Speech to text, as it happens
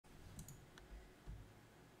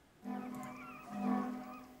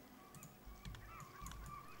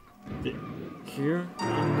here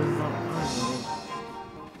in this island,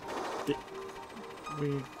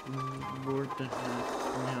 we were to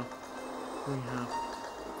have, we have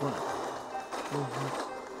what?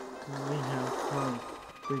 We have fun.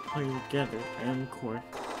 We play together, and of course,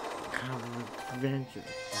 have an adventure.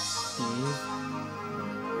 These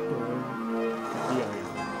for the island.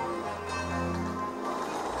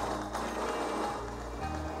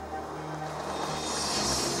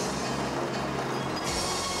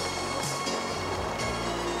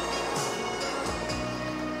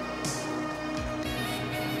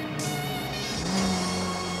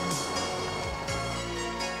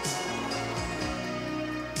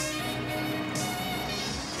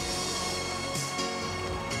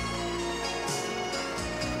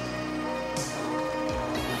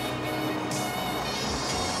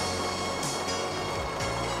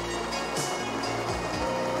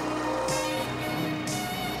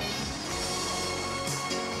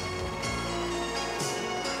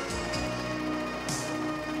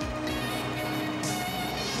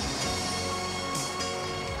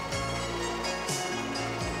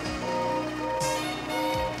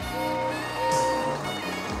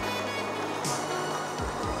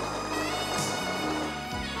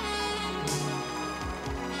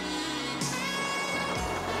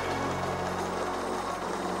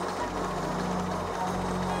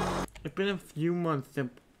 It's been a few months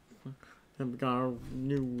since we got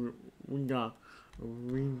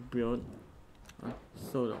rebuilt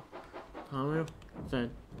Soto. Thomas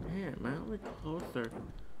said, "Hey, I'm out closer.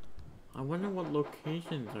 I wonder what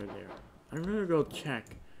locations are there. I'm gonna go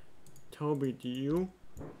check." Toby, do you?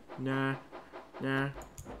 Nah,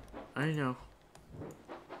 I know.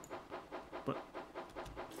 But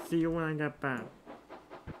see you when I get back.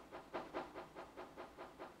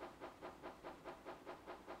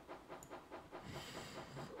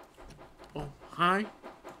 Oh, hi.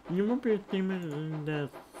 You must be a demon in the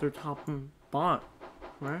Sir Topham bot,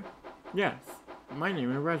 right? Yes. My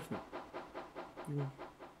name is Reginald.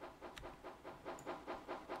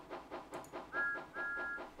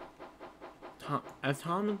 As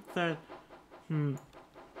Thomas said,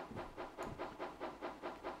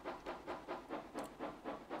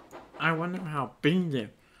 I wonder how big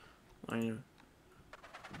it. I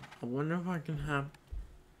wonder if I can have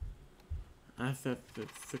access to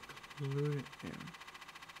secluded area.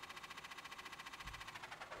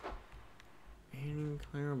 Anything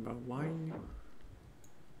clear about why you?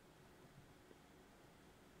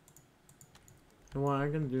 Well, I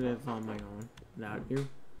can do this on my own without you.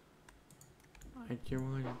 I just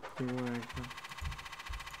want to do what I can.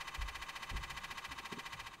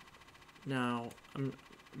 Now, I'm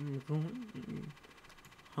going.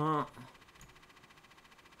 Huh?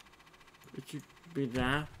 It should be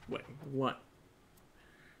that way. What?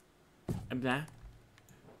 That?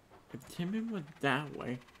 If Timmy was that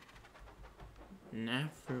way,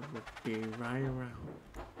 Naffer would be right around.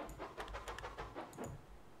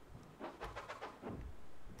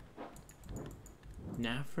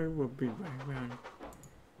 Naffer would be right around.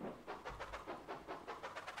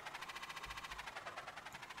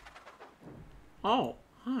 Oh,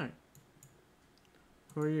 hi.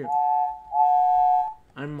 Who are you?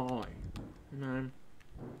 I'm Molly. And I'm...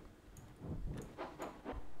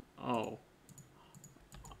 Oh.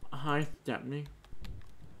 Hi, Stephanie.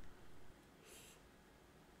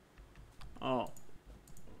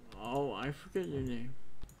 Oh, I forget your name.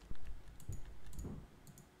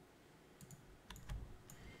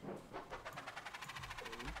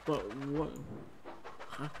 But what?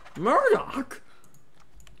 Huh? Murdoch?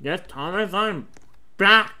 Yes, Thomas, I'm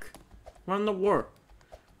back from the war.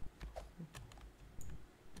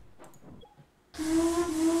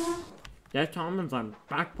 Yes, Thomas, I'm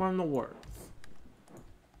back from the war.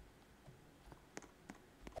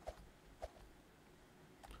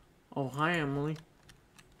 Oh, hi, Emily.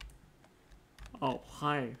 Oh,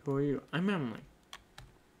 hi, who are you? I'm Emily.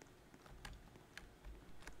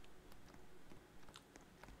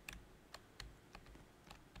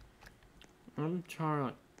 I'm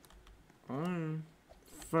Charlotte. I'm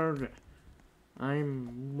Fergus.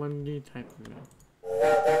 I'm Wendy type of man.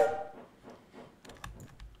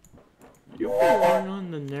 You belong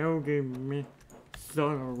on the narrow game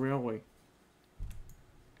Minnesota Railway.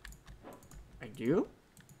 I do?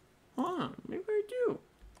 Huh, maybe I do.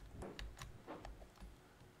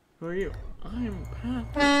 Who are you? I'm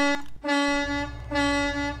Pat.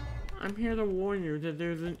 I'm here to warn you that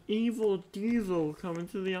there's an evil diesel coming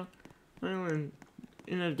to the island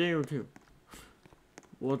in a day or two.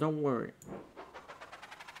 Well, don't worry.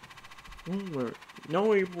 Don't worry.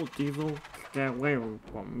 No evil diesel can get away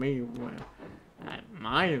from me when at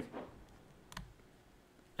my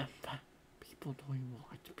people don't even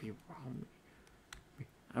like to be around me.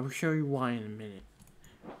 I will show you why in a minute.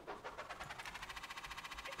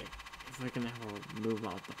 If I can ever move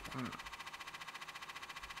out the front.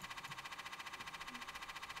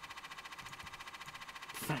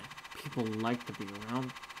 Fat people like to be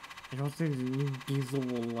around. I don't think the new diesel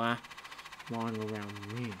will last long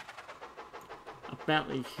around me. I bet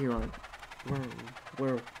they hear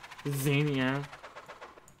where Zania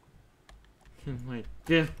and like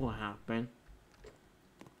this will happen.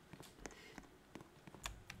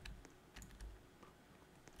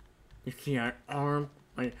 You see,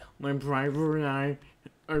 my driver and I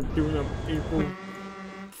are doing a equal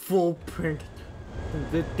full print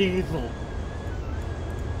of the diesel.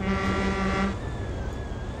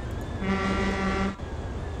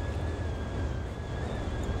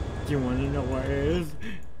 Do you want to know what it is?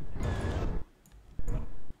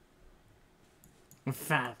 In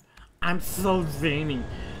fact, I'm so zany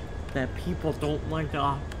that people don't like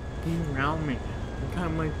to be around me. I'm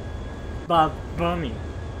kind of like Bob Bunny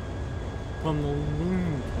from the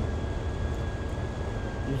Looney Tunes.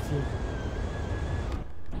 You see?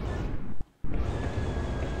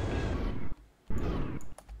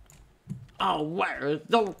 Oh, where is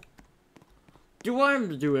the... Do I have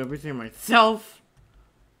to do everything myself?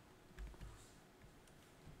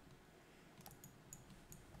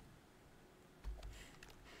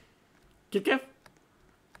 Wait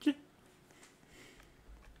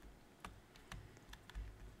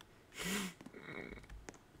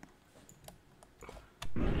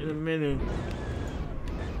a minute.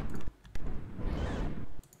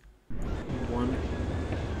 One.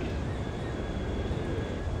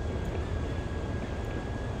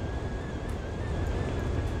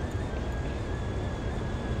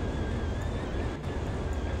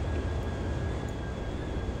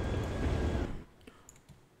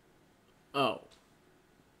 Oh.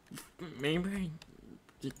 Maybe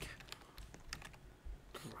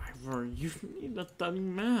driver, you need to study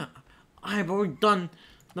math. I've already done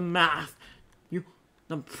the math.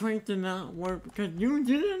 The prank did not work because you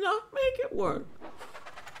did not make it work.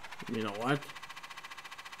 You know what?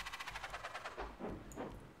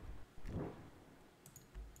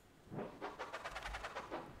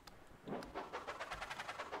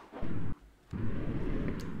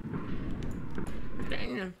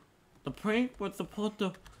 Dang it. The prank was supposed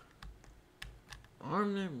to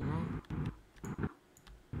arm them wrong.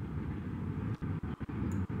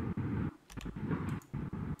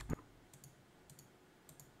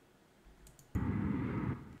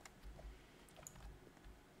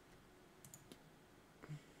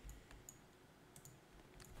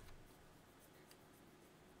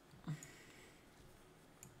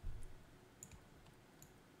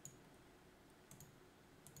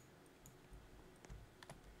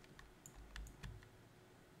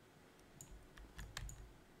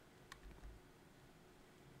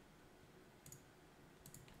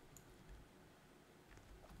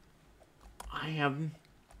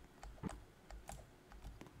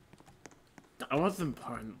 That wasn't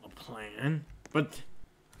part of the plan, but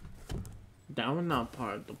that was not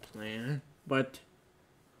part of the plan, but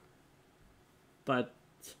that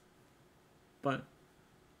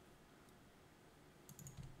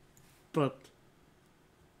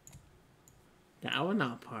was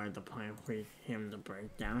not part of the plan for him to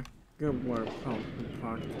break down. Good work, Park.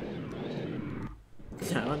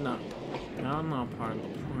 That was not part of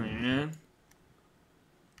the plan.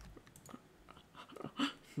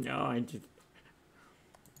 No, I just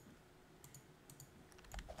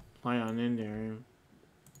fly on in there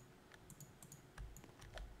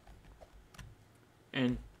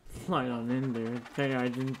and fly on in there and say I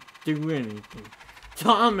didn't do anything.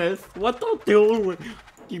 Thomas, what the deal with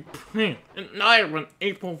you prank? And not even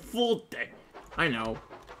April Fool's Day. I know.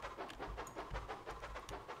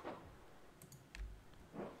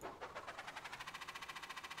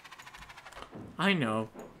 I know,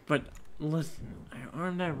 but listen, I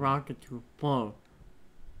armed that rocket to a blow.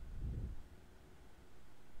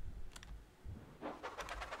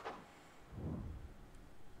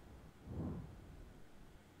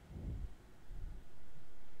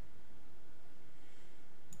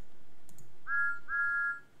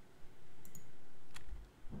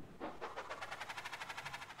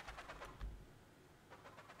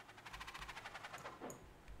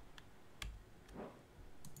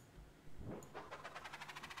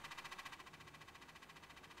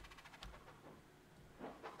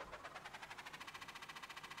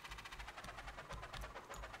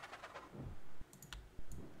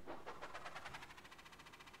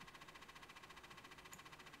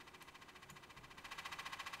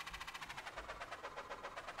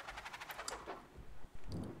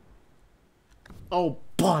 Oh,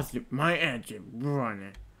 buzz it, my engine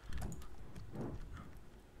running.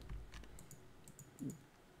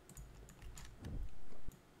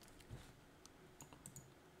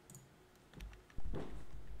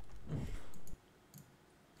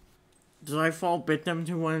 Did I fall victim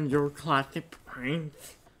to one of your classic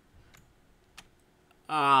pranks?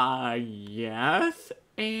 Yes,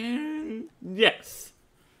 and yes.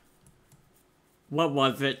 What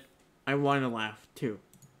was it? I want to laugh too.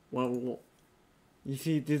 Well, you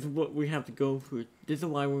see, this is what we have to go through. This is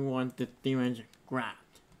why we want the steam engine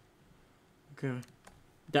scrapped. Okay.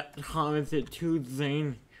 That commented too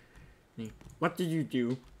zany. What did you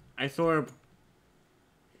do? I sort of.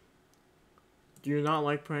 Do you not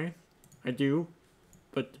like pranks? I do,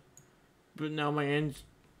 but now my engine.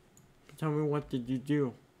 Tell me, what did you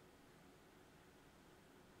do?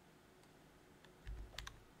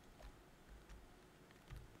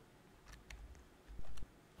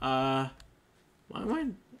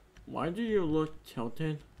 Why do you look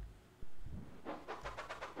tilted?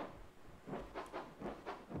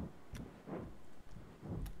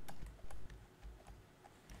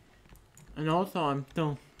 And also, I'm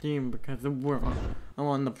still steamed because I'm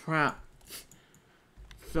on the prep.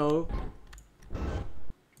 So,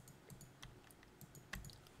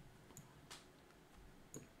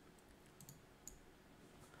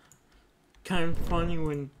 kind of funny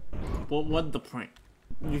when, what was the prank?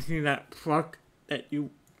 You see that truck that you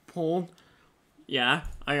pulled? Yeah,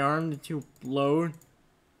 I armed it to explode.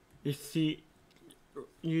 You see,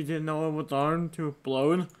 you didn't know it was armed to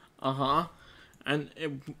explode? And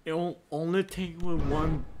it'll only take with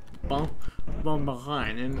one bump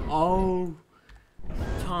behind. And oh,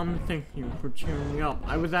 Tom, thank you for cheering me up.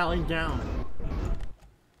 I was actually down.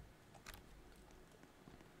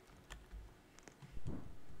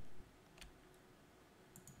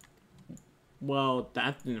 Well,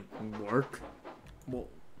 that didn't work. Well,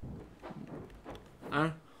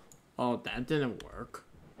 oh, that didn't work.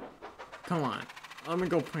 Come on, let me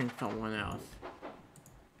go prank someone else.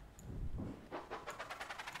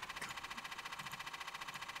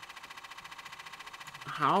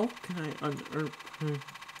 How can I unearth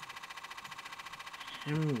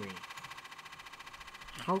Henry?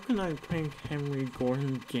 How can I prank Henry,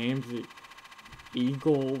 Gordon, James,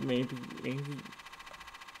 Eagle, maybe?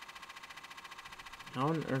 How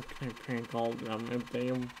on earth can I prank all of them if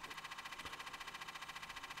they...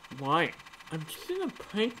 Why? I'm just in a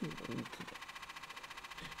prank mode today.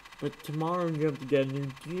 But tomorrow you have to get a new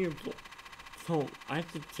vehicle. So I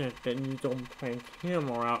suggest that you don't prank him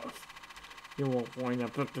or else you will wind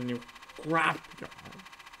up with the new scrapyard.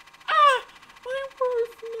 Ah! My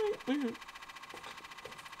worst nightmare.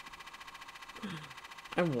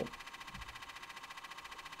 I won't.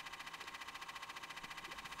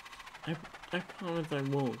 I promise I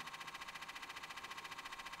won't.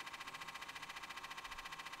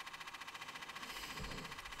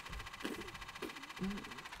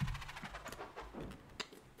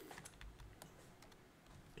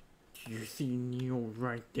 Do you see Neil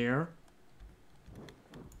right there?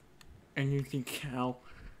 And you see Cal?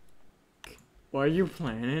 What are you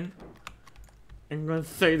planning? I'm gonna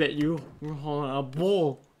say that you were holding a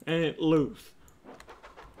bull and it loose.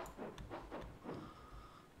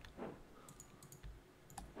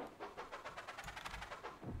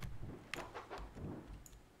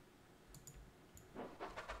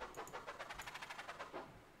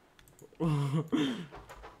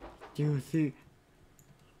 Do you see?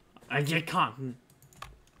 I get caught.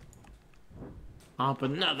 Up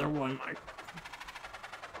another one. My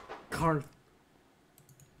car.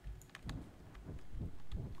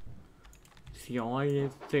 See, all I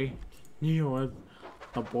did say, Neil was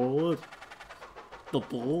the bull. The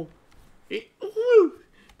bull. It loose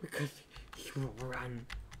because he will run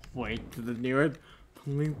way to the nearest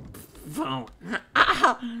police phone.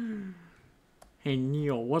 Hey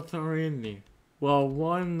Neil, what's in there? Well,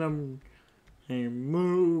 one of them contain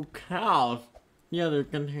moo cows. The other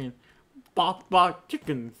contain bok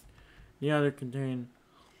chickens. The other contain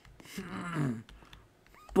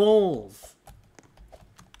bulls.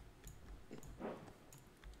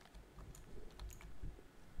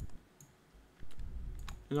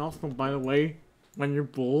 And also, by the way, when your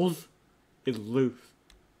bulls is loose.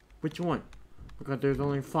 Which one? Because there's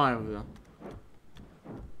only 5 of them.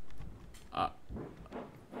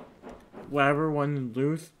 Whatever one is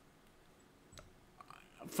loose.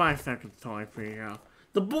 5 seconds till I figure out.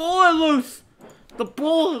 The bull is loose! The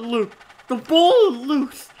bull is loose! The bull is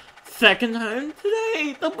loose! Second time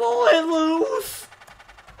today! The bull is loose!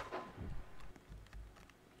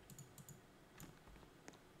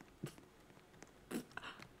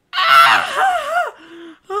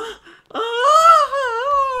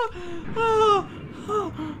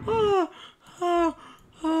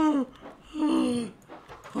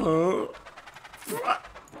 You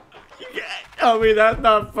can't tell me that's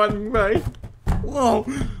not funny, right? Whoa,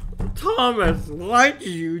 Thomas, why did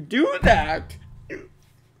you do that?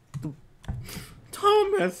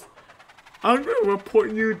 Thomas, I'm gonna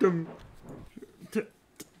report you to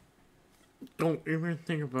don't even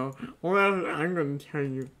think about it, or else I'm gonna tell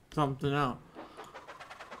you something else.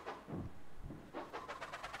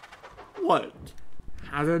 What?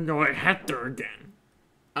 How to annoy Hector again?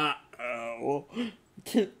 Uh-oh.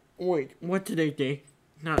 Wait, what today's day?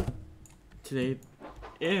 Not today.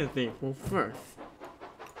 It is April 1st.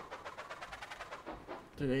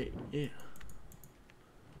 Today is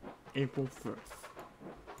April 1st.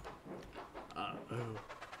 Uh-oh.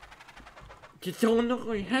 Just don't look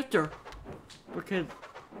like Hector. Because,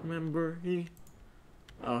 remember,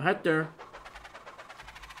 oh, Hector.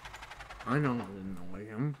 I know how to annoy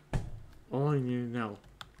him. All I need to know.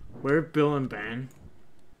 Where's Bill and Ben?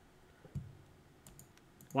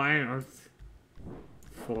 Why on earth?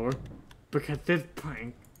 For? Because this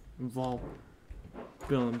prank involved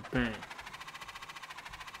Bill and Ben.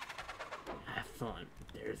 Have fun.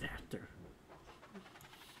 There's Hector.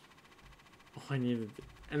 All I needed.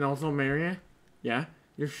 And also, Marianne? Yeah?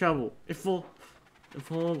 Your shovel. It's full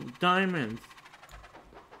of diamonds.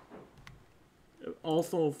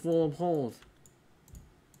 Also full of holes.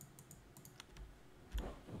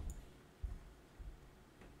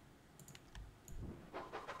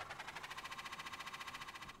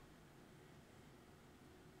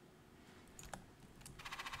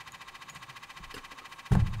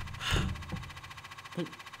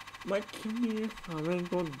 What can you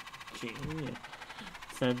go genius?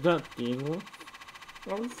 Said that evil.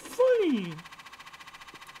 I'm funny.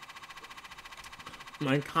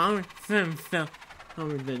 My common sense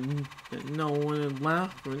tells me that no one is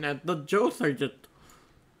laughing at the jokes I just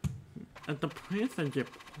at the pranks I just.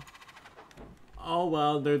 Oh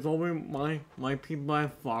well, there's only my people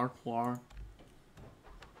at Farquhar.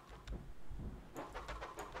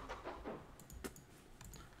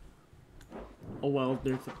 Oh well,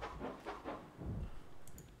 there's the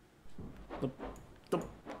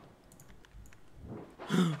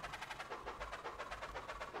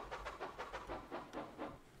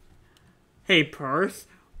Hey, Purse.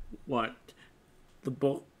 What? The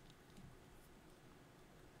book?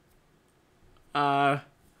 No,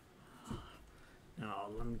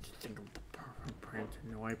 let me just think of the perfect print.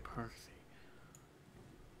 No, I Percy.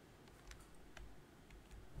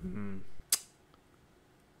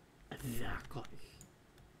 Exactly.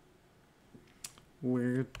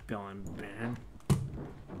 Where's Bill and Ben?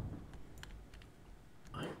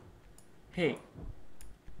 Hey.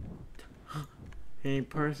 Hey,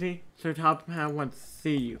 Percy. Sir Topham Hatt wants to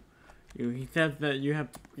see you. He says that you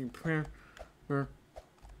have to prepare for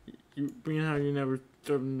you, being how you never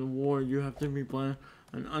served in the war. You have to be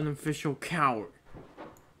an unofficial coward.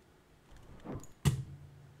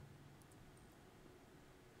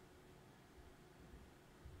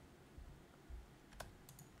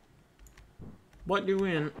 What do you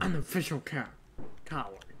mean, an unofficial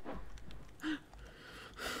coward?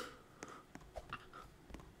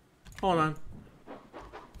 Hold on.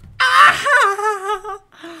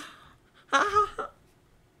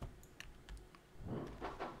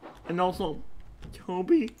 And also,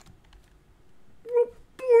 Toby,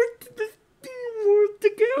 report to the steamboat to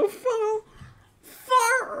get a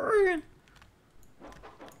fire.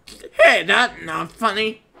 Hey, that's not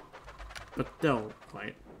funny. But still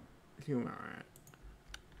quite humorous.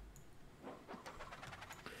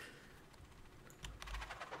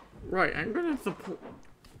 Right, I'm gonna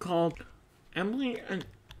call Emily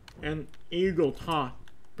and Eagle talk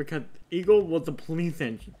because Eagle was a police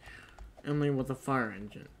engine. Emily was a fire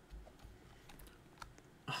engine.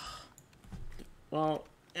 Well,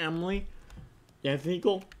 Emily, yes,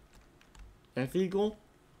 Eagle. Yes, Eagle.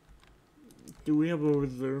 Do we have a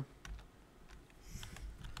reserve?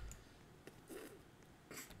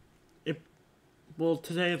 Well,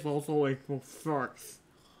 today is also April 1st.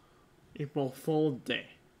 April Fool's Day.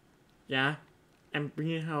 Yeah? And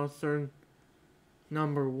being how certain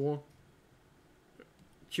number one.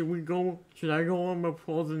 Should I go on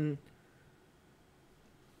proposing?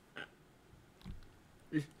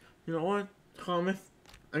 You know what, Thomas?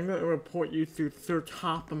 I'm gonna report you to Sir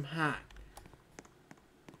Topham Hatt.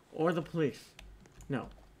 Or the police. No.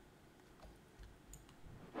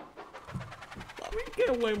 Let me get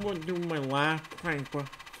away with doing my last prank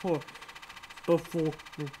before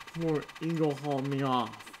Eagle hauled me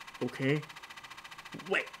off. Okay?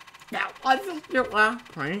 Wait, that wasn't your last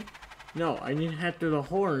prank? No, I need to head to the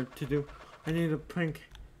horror to do. I need to prank.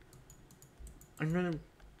 I'm gonna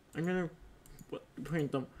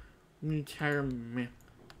prank them. Entire man.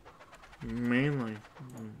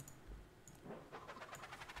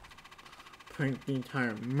 prank the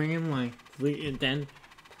entire mainline fleet and then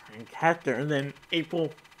prank Hector, and then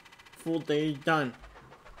April Fool Day done.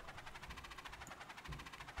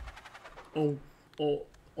 Oh, oh,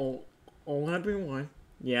 oh, oh, everyone.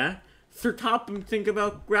 Yeah? Sir Topham think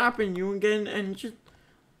about grabbing you again and just,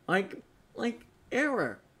 like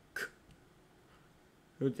Eric.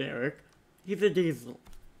 Who's Eric? He's a diesel.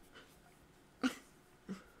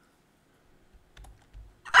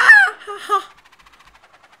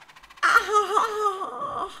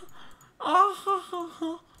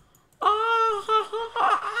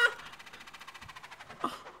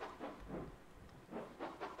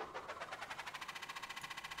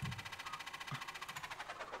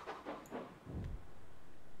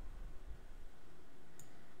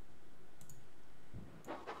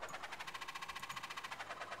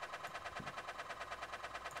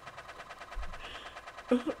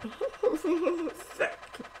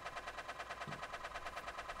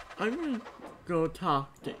 I'm gonna go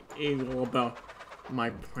talk to Eagle about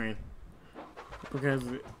my plan. Because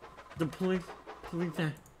the police,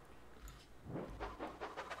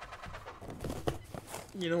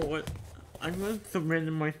 you know what? I'm gonna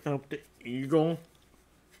surrender myself to Eagle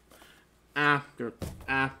after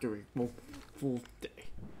April Fool's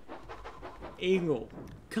Day. Eagle,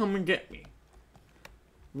 come and get me.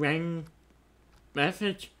 Rang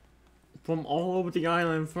message from all over the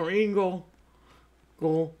island for Eagle.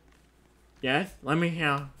 Go. Yes, let me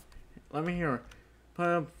hear.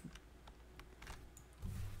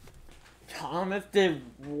 Thomas did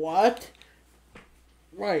what?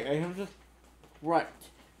 Right, I have to. Right.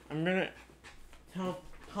 I'm gonna tell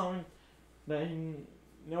Thomas that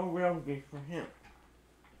no railgate for him.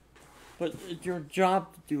 But it's your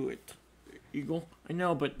job to do it, Eagle. I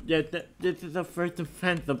know, but this is the first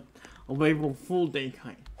offense of April Fool Day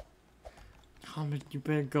kind. Thomas, you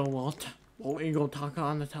better go while Eagle talk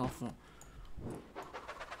on the telephone.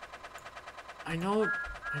 I know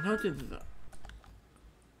this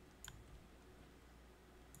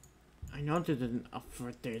isn't a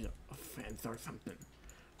first day offense or something.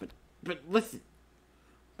 But listen.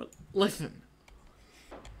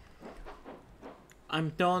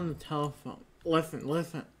 I'm still on the telephone. Listen.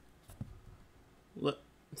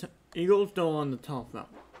 Eagle's still on the telephone.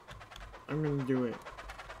 I'm gonna do it.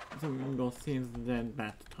 So I'm gonna go see and then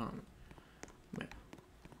back to Tom.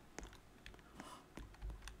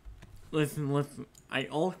 Listen. I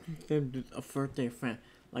always considered this a first day friend.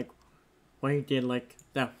 Like what he did, like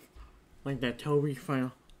that Toby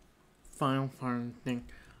final farm thing.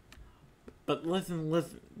 But listen.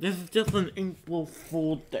 This is just an April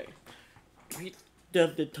Fool's Day. He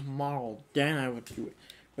does it tomorrow, then I would do it.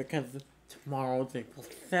 Because tomorrow is April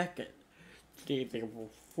 2nd. Today is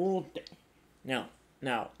April Fool's Day. Now,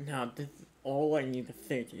 this is all I need to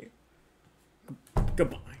say to you.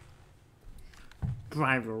 Goodbye.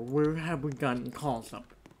 Driver, where have we gotten calls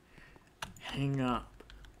up? Hang up.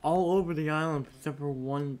 All over the island except for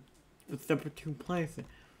two places.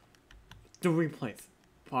 3 places.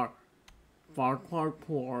 Farquhar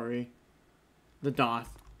Quarry, the Dots,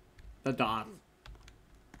 and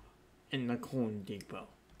the Corn Depot.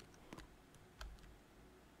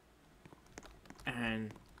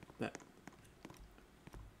 And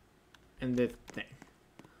this thing.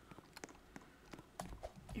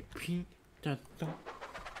 Repeat that.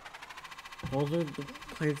 Those are the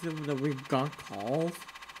places that we got calls.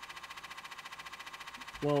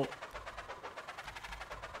 Well,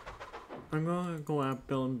 I'm gonna go out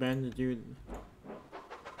Bill and Ben to do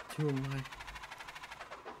 2 of my.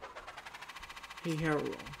 Hey,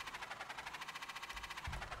 Harold.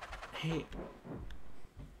 Hey.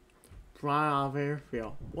 Fly off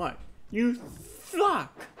airfield. What? You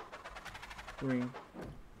suck! Ring.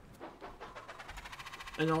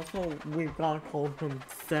 And also, we got a call from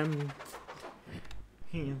 17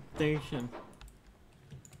 Station.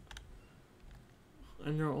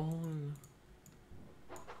 And they're all in.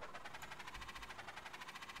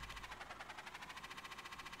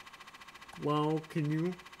 Well, can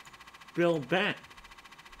you build that?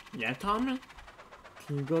 Yeah, Thomas?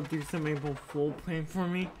 Can you go do some April Fool plan for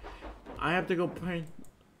me? I have to go prank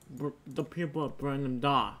the people at Brandon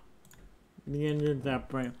Daw. The engines at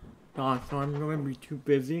Brandon Daw, so I'm gonna be too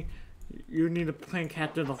busy. You need to prank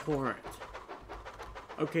after the horse.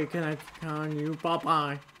 Okay, can I count on you?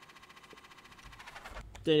 Bye-bye.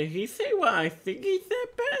 Did he say what I think he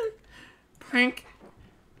said, Ben? Prank?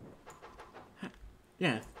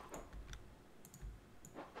 Yes.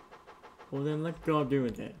 Well then, let's go do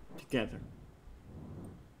it together.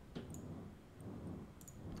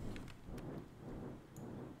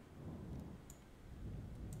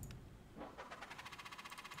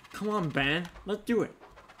 Come on, Ben. Let's do it.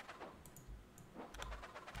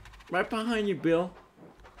 Right behind you, Bill.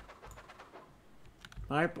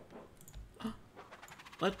 Let's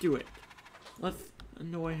do it. Let's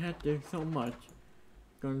annoy Hector so much.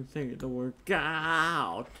 Gonna say the word "get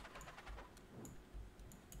out."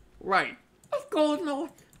 Right. Let's go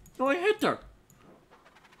annoy Hector.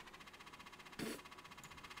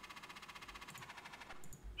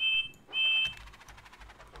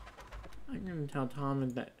 I'm gonna tell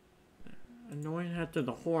Thomas that annoying Hector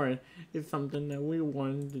the Hornet is something that we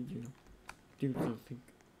wanted to do something.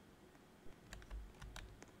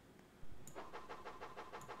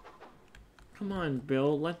 Come on,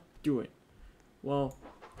 Bill, let's do it. Well,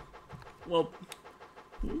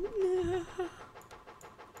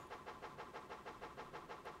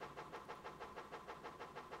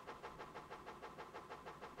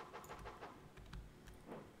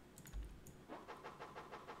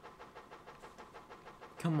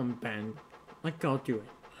 come on, Ben. Let's go do it.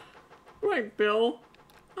 Right, Bill.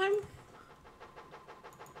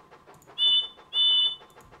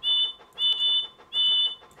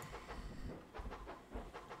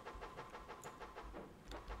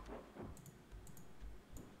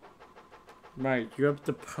 Right, you have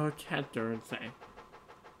to protect her and say,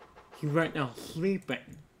 he's right now sleeping.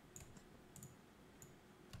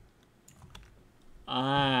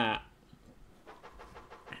 Hold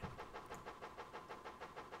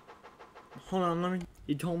on, let me.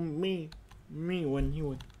 He told me when he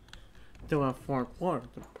was still at Fort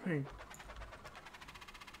Clark, the prank.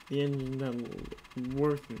 The engine that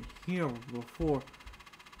worked in here before.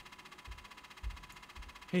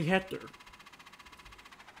 Hey, Hector.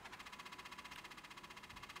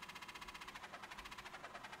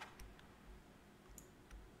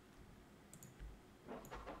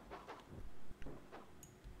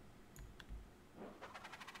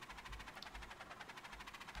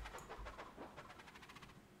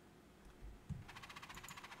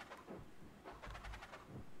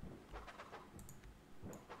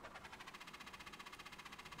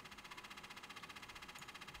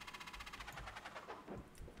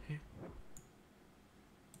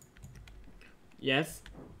 Yes,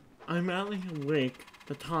 I'm only awake.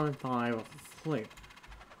 The time thought I was asleep.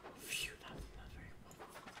 Phew, that's not very well.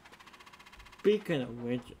 Speaking of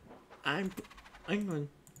which, I'm gonna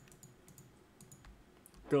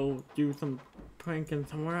go do some pranking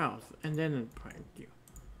somewhere else, and then prank you.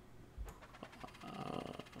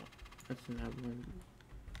 That's not one.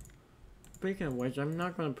 Speaking of which, I'm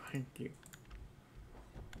not gonna prank you.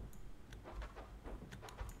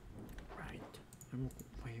 Right, I'm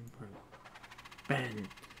waiting for Ben,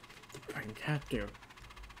 prank Hector.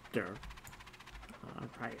 Right.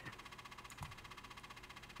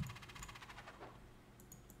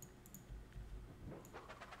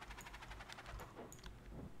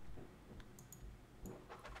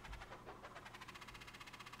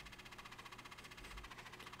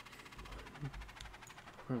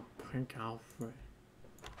 Prank Alfred.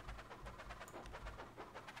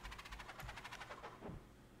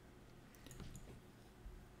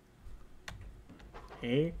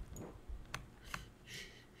 Hey.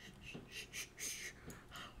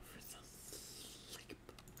 Alfred's asleep.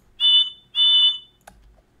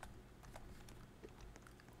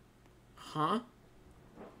 Huh?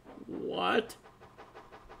 What?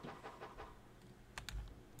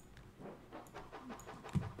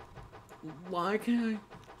 Why can't I?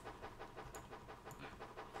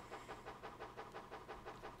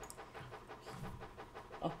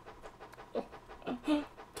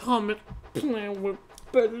 Thomas' plan was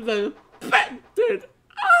better than expected.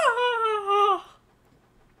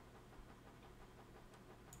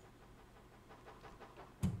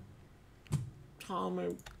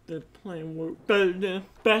 Thomas, the plan was better than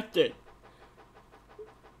expected.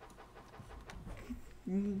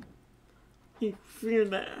 He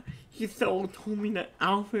feared that he told me that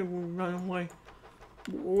Alfred would run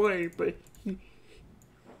away, but he.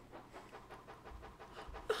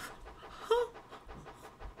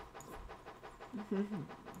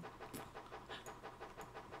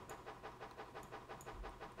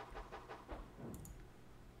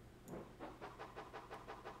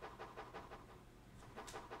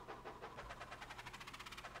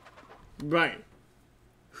 Right.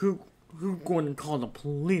 Who going to call the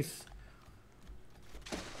police?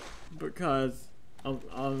 Because of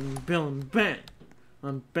Bill and Ben.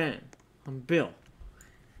 I'm Bill.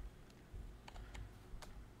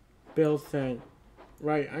 Bill said,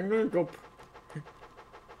 right, I'm gonna go.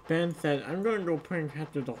 Ben said, I'm gonna go prank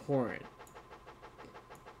Hector the Hornet.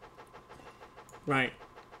 Right.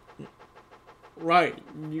 Right.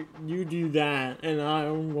 You do that, and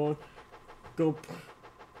I'm going to go.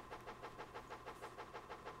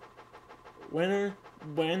 When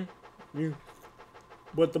You,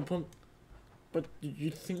 but the pump. But do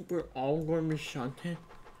you think we're all going to be shunted?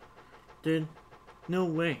 Dude, no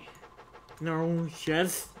way. No,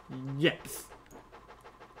 yes, yes.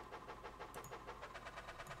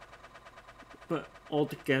 But all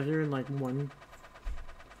together in like one.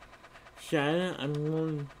 Shannon, I'm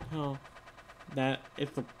going to tell that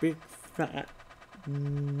it's a big fat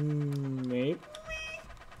maybe?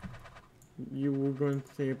 You were going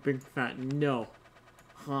to say a big fat no.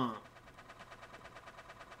 Huh.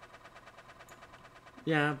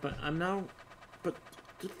 Yeah, but I'm now. But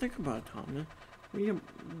just think about it, Thomas. We have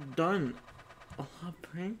done a lot of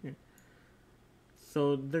pranking.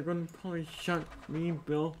 So they're gonna probably shut me,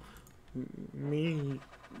 Bill, me,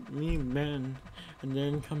 Ben, and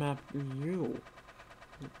then come after you.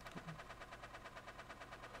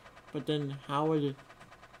 But then how would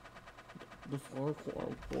the Farquhar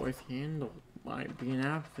boys handle my being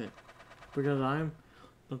absent? Because I'm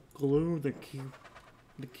the glue that keep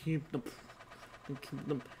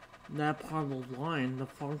that part of the line, the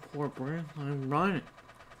Farquhar brand line running.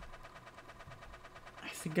 I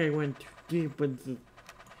think I went too deep into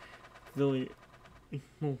the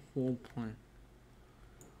whole plan.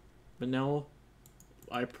 But now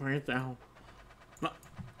I pranked out. But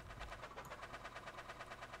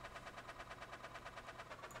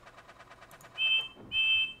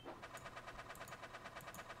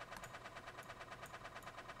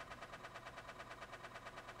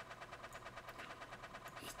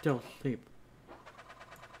still asleep.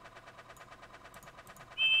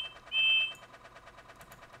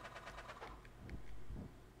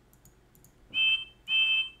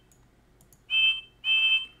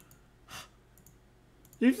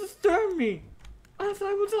 You disturbed me as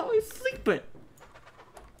I was always sleeping.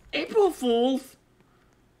 April Fools.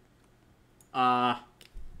 I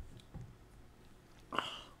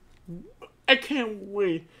can't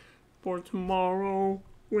wait for tomorrow.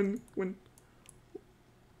 When?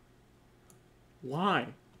 Why?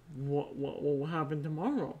 What will happen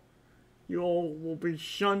tomorrow? You all will be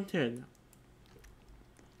shunted.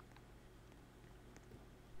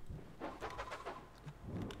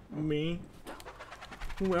 Me?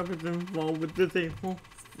 Whoever's involved with this April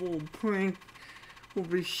Fool prank will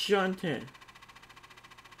be shunted.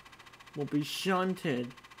 Will be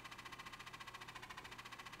shunted.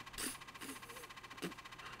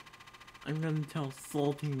 I'm gonna tell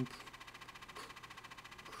Salty and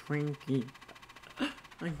Cranky.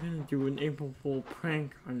 I'm gonna do an April Fool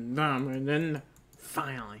prank on them, and then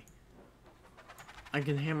finally I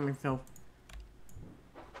can hand myself.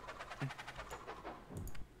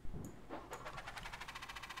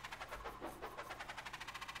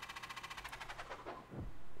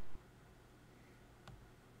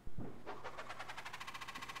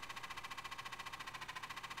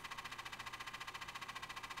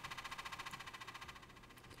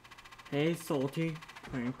 Hey, Salty,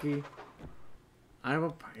 Cranky, I have a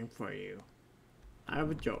prank for you. I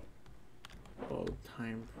have a joke. Oh,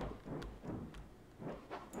 time.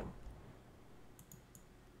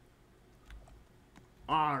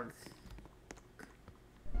 Arg.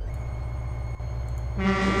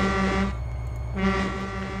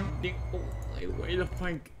 The only way to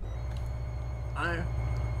prank. I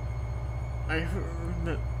heard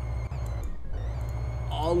that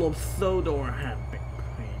all of Sodor have been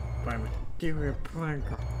pranked by Mysterious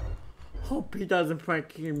Pranker. Hope he doesn't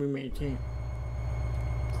prank me, matey.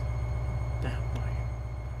 That way.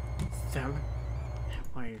 Sam.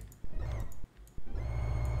 That way.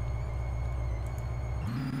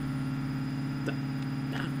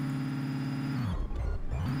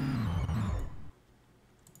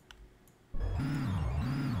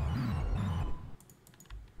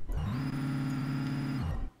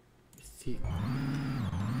 See,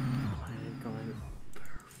 I'm going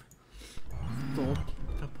perfect. Thought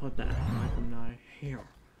to put that like I'm not here.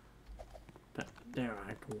 But there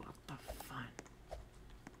I go, what the fun.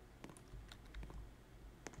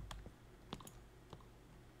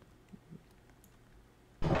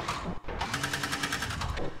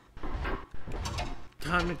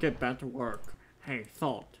 Time to get back to work. Hey,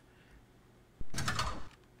 Salt.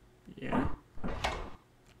 Yeah?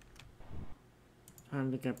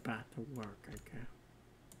 Time to get back to work, I guess.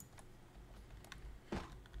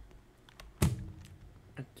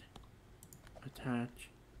 Attach.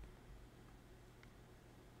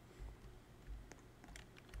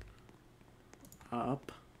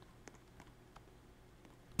 Up.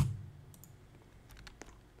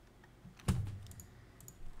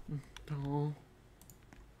 Down.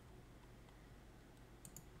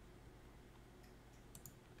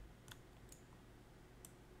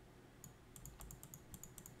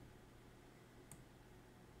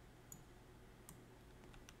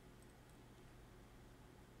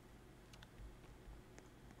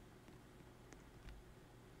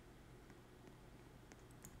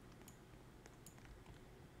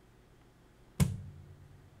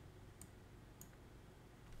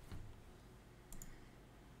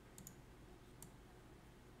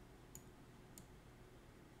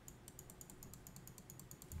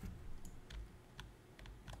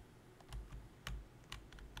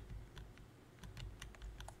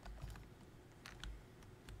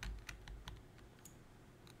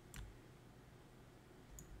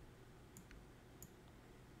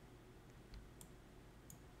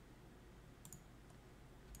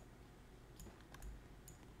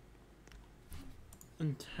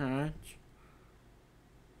 Attach.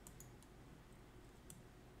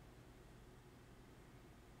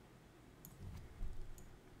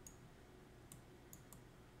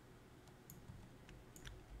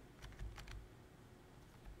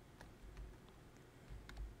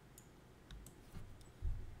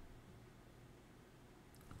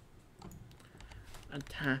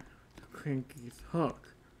 Attack Cranky's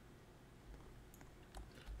hook.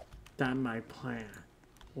 That's my plan.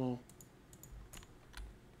 Well,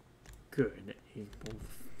 good. April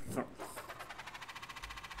 1st.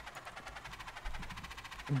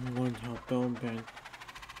 I'm going to help Bill and Ben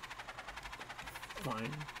find.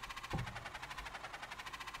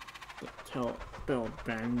 Tell Bill and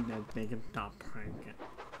Ben that they can stop pranking.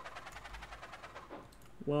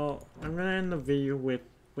 Well, I'm gonna end the video with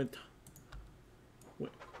the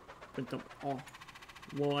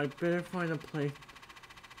well, I better find a place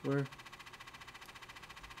where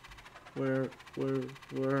we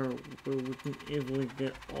can easily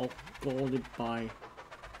get all scolded by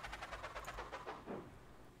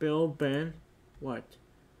Bill, Ben. What?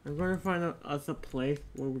 I'm gonna find us a place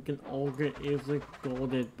where we can all get easily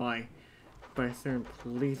scolded by a certain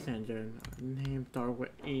police engine. Name start with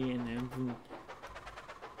A and ends in.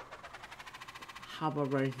 How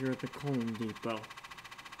about right here at the Coin Depot?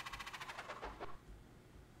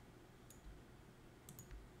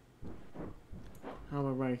 How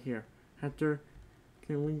about right here? Hector,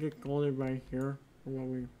 can we get scolded right here? Or what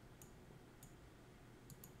we...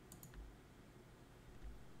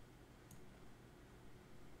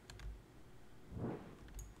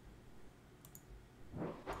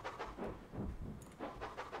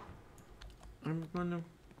 I'm gonna...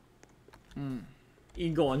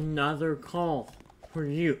 Eagle, another call for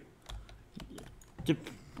you.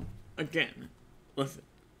 Again, listen.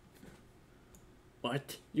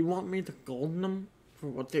 What? You want me to scold them for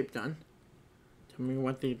what they've done? Tell me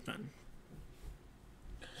what they've done.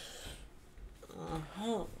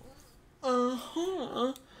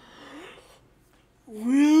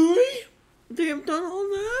 Really? They've done all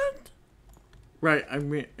that? Right, I'm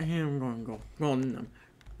going to go scold them.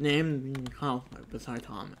 Name the conflict beside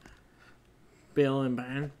Thomas. Bill and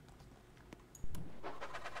Ben.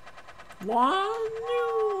 What?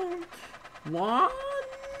 No. What?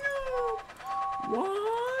 No. What? No.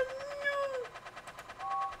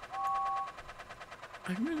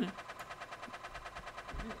 I'm gonna.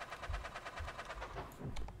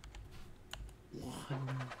 What? No.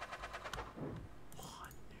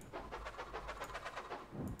 What?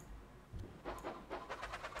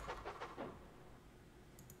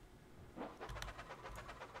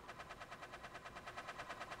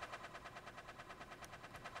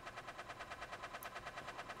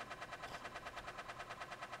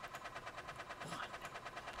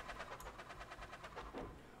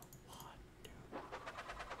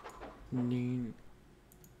 No.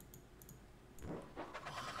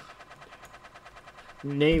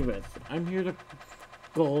 Navis, I'm here to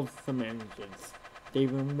scold some engines. They've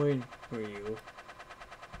been waiting for you.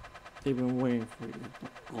 They've been waiting for you to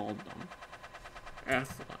scold them.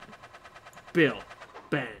 S-Line. Bill.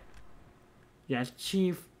 Ben. Yes,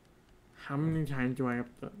 Chief. How many times do I have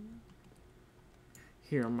to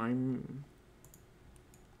hear my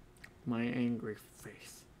angry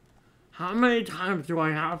face? How many times do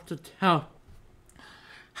I have to tell?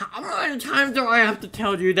 How many times do I have to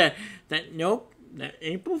tell you that nope, that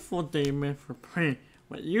April Fool's Day meant for prank?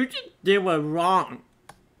 What you just did was wrong.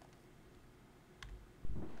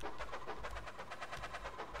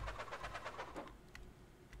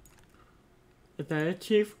 Is that it,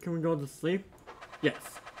 Chief? Can we go to sleep?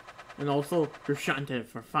 Yes. And also, you're shunted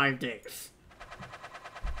for 5 days.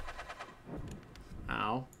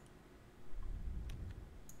 Ow.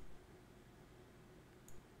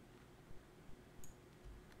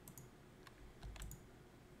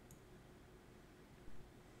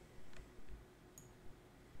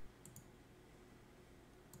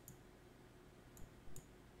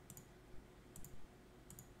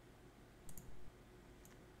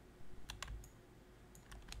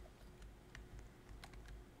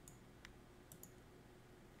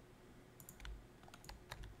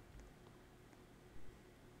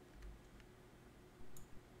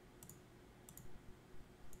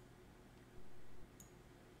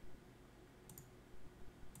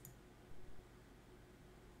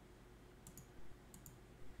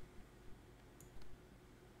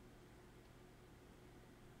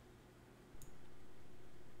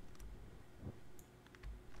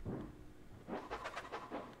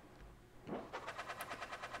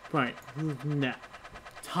 Right, who's next?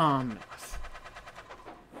 Thomas.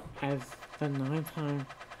 As the nighttime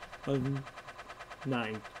of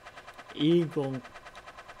night, Eagle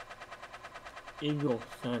Eagle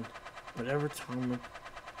said, whatever Thomas,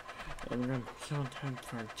 I'm gonna show him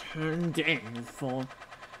for 10 days full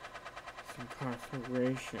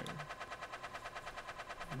incarceration.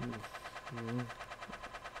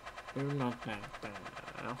 You're not that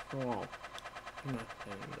bad after all. You're not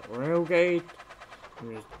paying the railgate.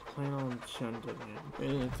 You're just planning on shunting him.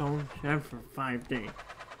 And it's only there for 5 days.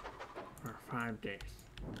 For 5 days.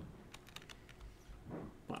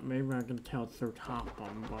 But maybe I can tell through top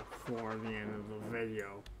them before the end of the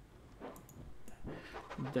video.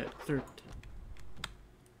 That third.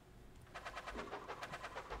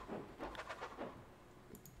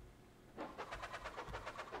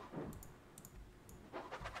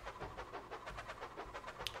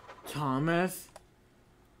 Thomas?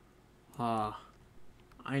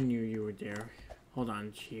 I knew you were there. Hold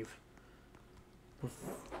on, Chief.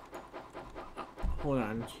 Hold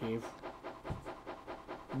on, Chief.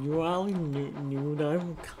 You already knew that I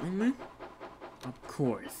was coming? Of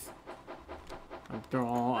course. After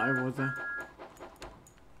all, I was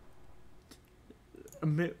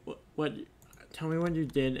admit what tell me what you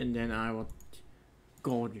did and then I will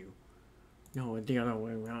scold you. No, the other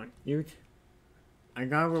way around. I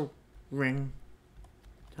got a ring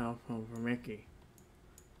telephone for Mickey.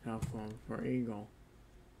 Telephone for Eagle.